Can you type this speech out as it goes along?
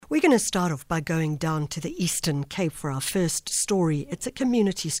We're going to start off by going down to the Eastern Cape for our first story. It's a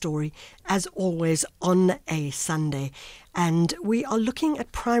community story, as always, on a Sunday. And we are looking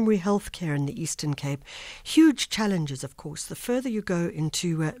at primary health care in the Eastern Cape. Huge challenges, of course. The further you go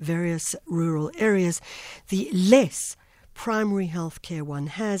into various rural areas, the less primary health care one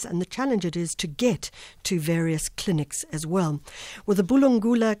has, and the challenge it is to get to various clinics as well. Well, the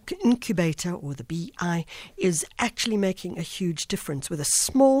Bulungula Incubator, or the BI, is actually making a huge difference with a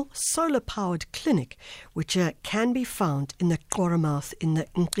small solar-powered clinic which can be found in the Qoramouth in the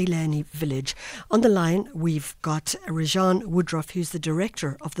Nkilani village. On the line, we've got REJANE Woodroffe, who's the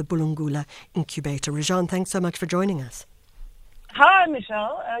director of the Bulungula Incubator. REJANE, thanks so much for joining us. Hi,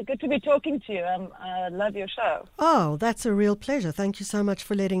 Michelle. Good to be talking to you. I love your show. Oh, that's a real pleasure. Thank you so much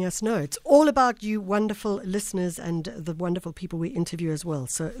for letting us know. It's all about you wonderful listeners and the wonderful people we interview as well.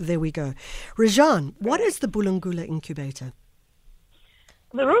 So there we go. REJANE, what is the Bulungula Incubator?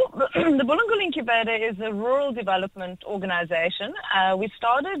 The Bulungula Incubator is a rural development organization. We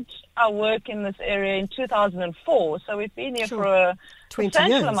started our work in this area in 2004, so we've been here for a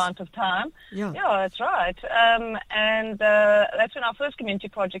substantial amount of time. Yeah, that's right. And that's when our first community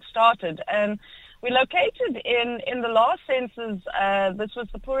project started. And we located in the last census, this was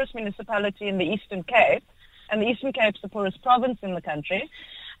the poorest municipality in the Eastern Cape, and the Eastern Cape's the poorest province in the country.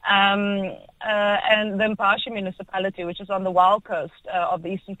 And the Mpashi municipality, which is on the wild coast of the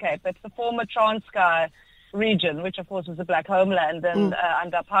Eastern Cape. It's the former Transkei region, which of course was a black homeland and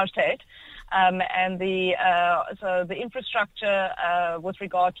under apartheid. So the infrastructure with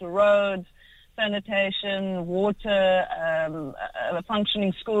regard to roads, sanitation, water,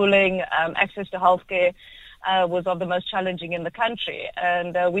 functioning schooling, access to healthcare was of the most challenging in the country.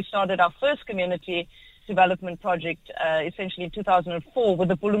 And we started our first community development project essentially in 2004 with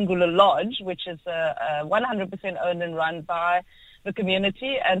the Bulungula Lodge, which is 100% owned and run by the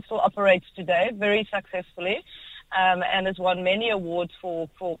community and still operates today very successfully, and has won many awards for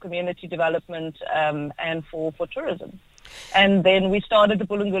community development and for tourism. And then we started the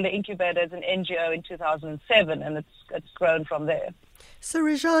Bulungula Incubator as an NGO in 2007, and it's grown from there. So,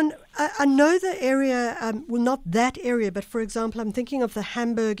 REJANE, I know the area, well, not that area, but for example, I'm thinking of the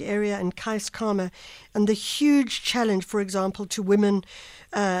Hamburg area and Keiskamma and the huge challenge, for example, to women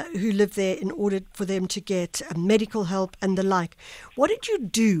who live there in order for them to get medical help and the like. What did you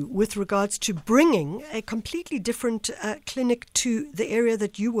do with regards to bringing a completely different clinic to the area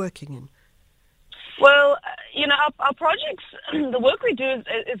that you're working in? Well, our projects, the work we do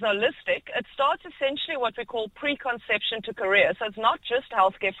is holistic. It starts essentially what we call preconception to career. So it's not just a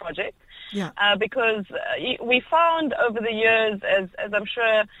healthcare project, because we found over the years, as I'm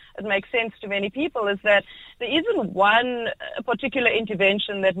sure it makes sense to many people, is that there isn't one particular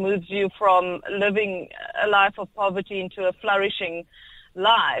intervention that moves you from living a life of poverty into a flourishing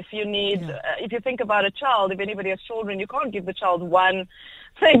life. You need, if you think about a child, if anybody has children, you can't give the child one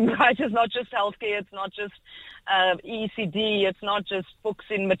thing, right? It's not just healthcare, it's not just ECD, it's not just books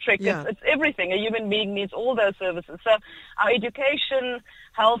in matric, it's everything. A human being needs all those services. So our education,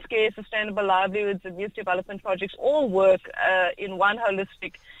 healthcare, sustainable livelihoods, and youth development projects all work in one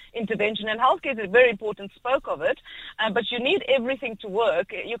holistic intervention, and healthcare is a very important spoke of it, but you need everything to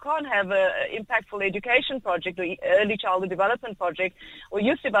work. You can't have an impactful education project or early childhood development project or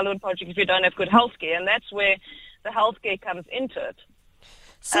youth development project if you don't have good healthcare, and that's where the healthcare comes into it.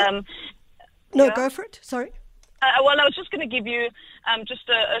 So, go for it. Sorry. Well, I was just going to give you just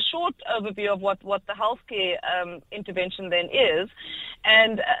a short overview of what the healthcare intervention then is.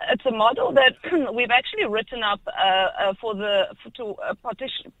 And it's a model that we've actually written up for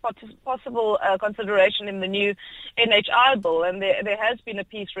possible consideration in the new NHI bill. And there has been a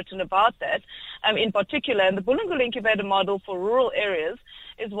piece written about that in particular. And the Bulungula Incubator model for rural areas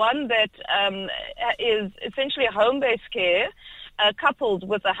is one that is essentially a home-based care coupled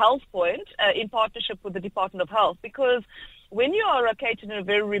with a health point in partnership with the Department of Health, because when you are located in a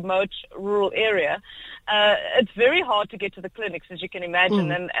very remote rural area, it's very hard to get to the clinics, as you can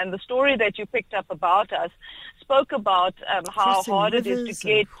imagine. And the story that you picked up about us spoke about how hard it is to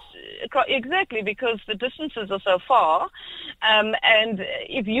get, exactly, because the distances are so far. And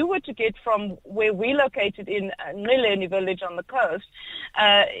if you were to get from where we located in Nkilani village on the coast,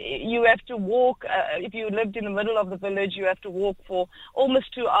 you have to walk, if you lived in the middle of the village, you have to walk for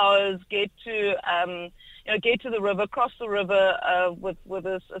almost 2 hours, get to the river, cross the river with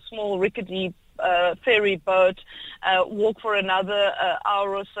a small rickety ferry boat, walk for another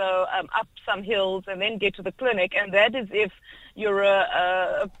hour or so up some hills, and then get to the clinic. And that is if you're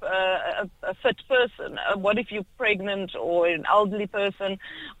a fit person. What if you're pregnant or an elderly person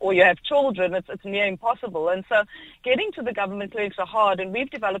or you have children? It's near impossible. And so getting to the government clinics are hard, and we've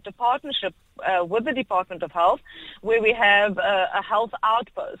developed a partnership with the Department of Health where we have a health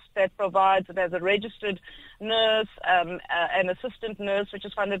outpost that provides, it has a registered nurse, an assistant nurse, which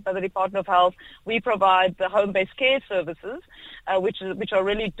is funded by the Department of Health. We provide the home-based care services, which are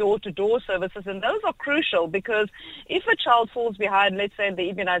really door-to-door services, and those are crucial because if a child falls behind, let's say in the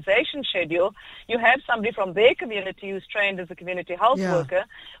immunization schedule, you have somebody from their community who's trained as a community health worker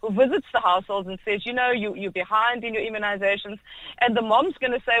who visits the households and says, you're behind in your immunizations, and the mom's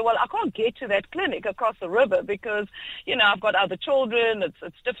going to say, well, I can't get to that clinic across the river because, I've got other children,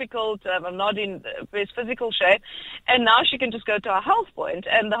 it's difficult, I'm not in best physical shape, and now she can just go to a health point,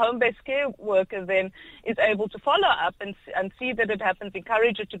 and the home-based care worker then is able to follow up and see that it happens,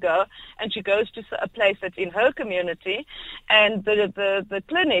 encourage her to go, and she goes to a place that's in her community, and the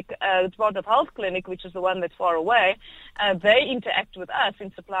clinic, the Department of Health clinic, which is the one that's far away, they interact with us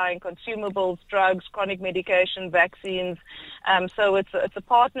in supplying consumables, drugs, chronic medication, vaccines, so it's a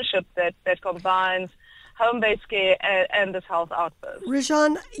partnership that combines home-based care and this health outpost.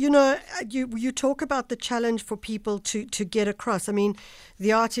 Rejane, you talk about the challenge for people to get across. I mean,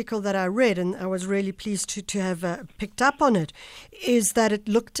 the article that I read, and I was really pleased to have picked up on it, is that it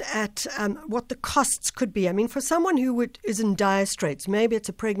looked at what the costs could be. I mean, for someone who is in dire straits, maybe it's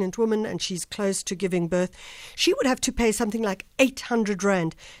a pregnant woman and she's close to giving birth, she would have to pay something like 800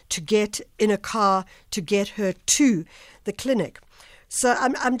 Rand to get in a car to get her to the clinic. So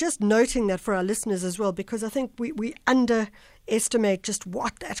I'm just noting that for our listeners as well, because I think we underestimate just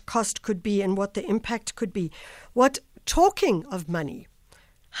what that cost could be and what the impact could be. Talking of money,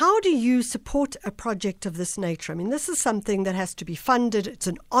 how do you support a project of this nature? I mean, this is something that has to be funded. It's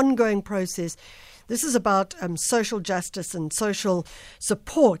an ongoing process. This is about social justice and social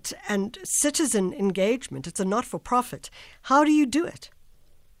support and citizen engagement. It's a not-for-profit. How do you do it?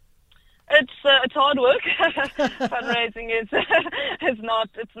 It's hard work. Fundraising is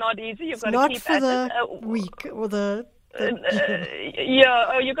not easy. You've got to keep at it. Not for the week or the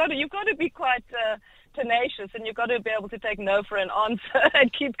you've got to be quite tenacious, and you've got to be able to take no for an answer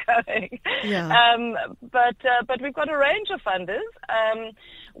and keep going. Yeah. But we've got a range of funders.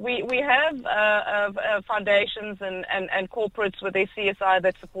 We have foundations and corporates with their CSI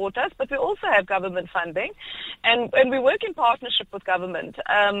that support us, but we also have government funding, and we work in partnership with government.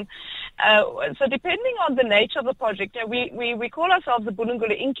 So depending on the nature of the project, we call ourselves the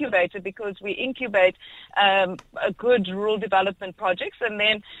Bulungula Incubator because we incubate good rural development projects, and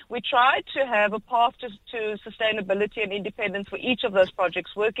then we try to have a path to sustainability and independence for each of those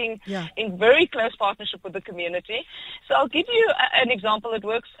projects, working in very close partnership with the community. So I'll give you an example. It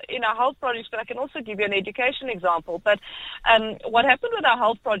works in our health projects, but I can also give you an education example. But what happened with our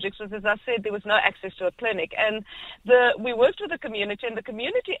health projects was, as I said, there was no access to a clinic, and we worked with the community, and the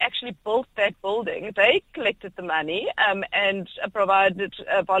community actually built that building. They collected the money and provided,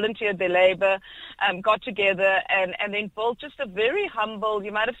 volunteered their labor, got together and then built just a very humble,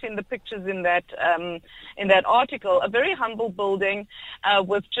 you might have seen the pictures in that article, a very humble building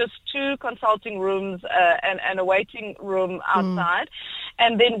with just 2 consulting rooms and a waiting room outside.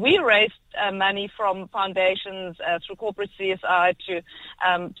 And then we raised money from foundations through corporate CSI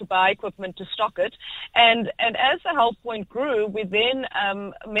to buy equipment to stock it. And as the health point grew, we then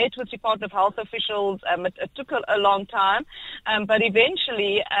met with Department of Health officials. It took a long time, but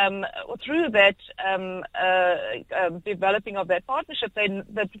eventually through that developing of that partnership,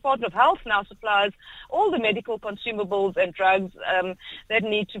 the Department of Health now supplies all the medical consumables and drugs that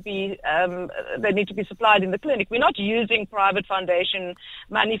need to be supplied in the clinic. We're not using private foundation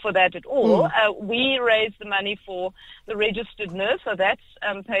money for that at all. We raise the money for the registered nurse, so that's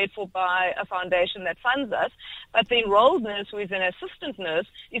paid for by a foundation that funds us. But the enrolled nurse, who is an assistant nurse,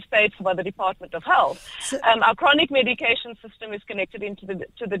 is paid for by the Department of Health. So, our chronic medication system is connected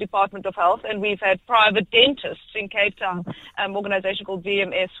to the Department of Health, and we've had private dentists in Cape Town, an organization called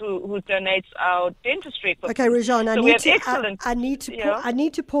DMS, who donates our dentistry equipment. Okay, Rejane, I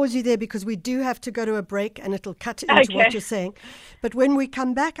need to pause you there because we do have to go to a break, and it'll cut into what you're saying. But when we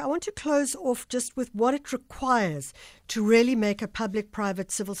come back, I want to close off just with what it requires to really make a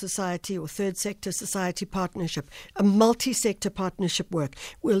public-private civil society or third sector society partnership, a multi-sector partnership work.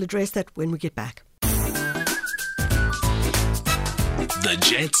 We'll address that when we get back. The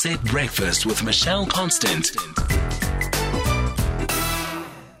Jet Set Breakfast with Michelle Constant.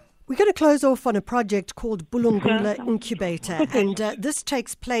 We're going to close off on a project called Bulungula Incubator, and this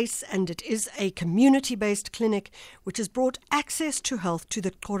takes place, and it is a community-based clinic which has brought access to health to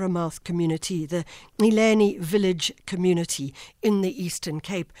the Koramouth community, the Ngilani village community in the Eastern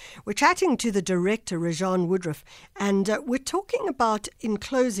Cape. We're chatting to the director, REJANE Woodroffe, and we're talking about, in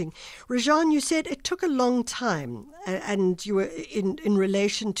closing, REJANE, you said it took a long time, and you were in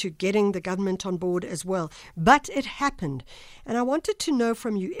relation to getting the government on board as well, but it happened. And I wanted to know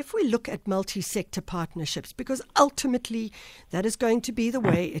from you, if we look at multi-sector partnerships, because ultimately that is going to be the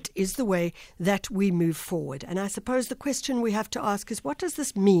way, it is the way that we move forward. And I suppose the question we have to ask is, what does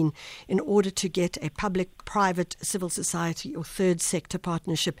this mean in order to get a public-private civil society or third sector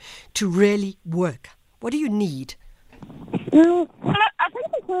partnership to really work? What do you need? Well, I think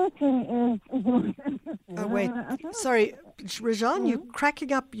the first thing is... Oh, wait. Sorry, REJANE, you're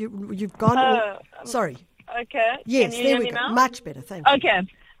cracking up. You've gone... Sorry. Okay. Yes, there we go. Now? Much better, thank you.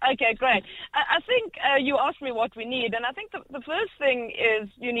 Okay, great. I think you asked me what we need, and I think the first thing is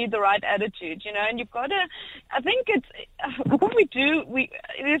you need the right attitude, and you've got to, I think what we do,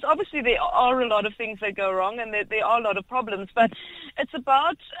 there's obviously there are a lot of things that go wrong, and there are a lot of problems, but it's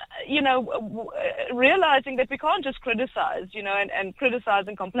about, realizing that we can't just criticize, and criticize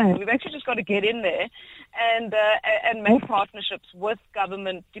and complain. We've actually just got to get in there and make partnerships with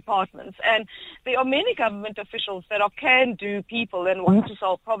government departments. And there are many government officials that are can-do people and want to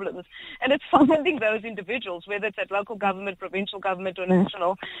solve problems. And it's finding those individuals, whether it's at local government, provincial government, or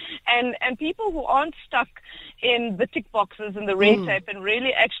national, and people who aren't stuck in the tick boxes and the red tape and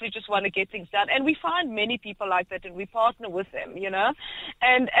really actually just want to get things done. And we find many people like that, and we partner with them,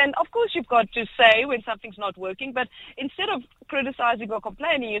 And of course you've got to say when something's not working, but instead of criticizing or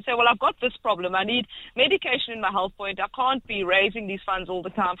complaining, you say, well, I've got this problem. I need medication in my health point. I can't be raising these funds all the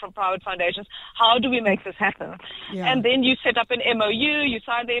time from private foundations. How do we make this happen? Yeah. And then you set up an MOU, you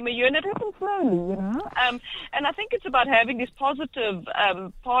sign the MOU, and it happens slowly, And I think it's about having these positive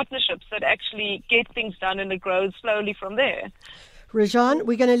partnerships that actually get things done, and it grows slowly from there. REJANE,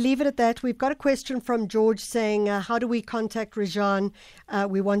 we're going to leave it at that. We've got a question from George saying, how do we contact REJANE?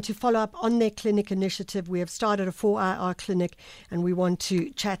 We want to follow up on their clinic initiative. We have started a 4IR clinic, and we want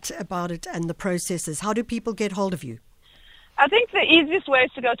to chat about it and the processes. How do people get hold of you? I think the easiest way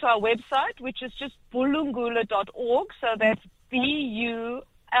is to go to our website, which is just bulungula.org. So that's BULUNGULA.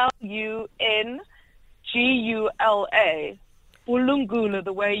 Bulungula,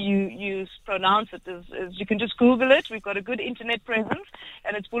 the way you pronounce it is you can just Google it. We've got a good internet presence,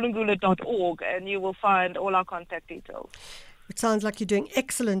 and it's bulungula.org, and you will find all our contact details. It sounds like you're doing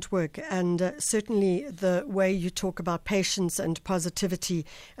excellent work, and certainly the way you talk about patience and positivity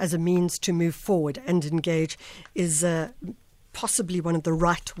as a means to move forward and engage is possibly one of the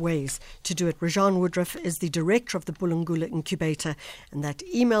right ways to do it. REJANE Woodroffe is the director of the Bulungula Incubator, and that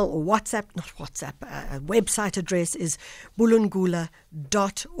email or website address is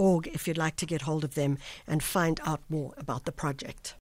bulungula.org if you'd like to get hold of them and find out more about the project.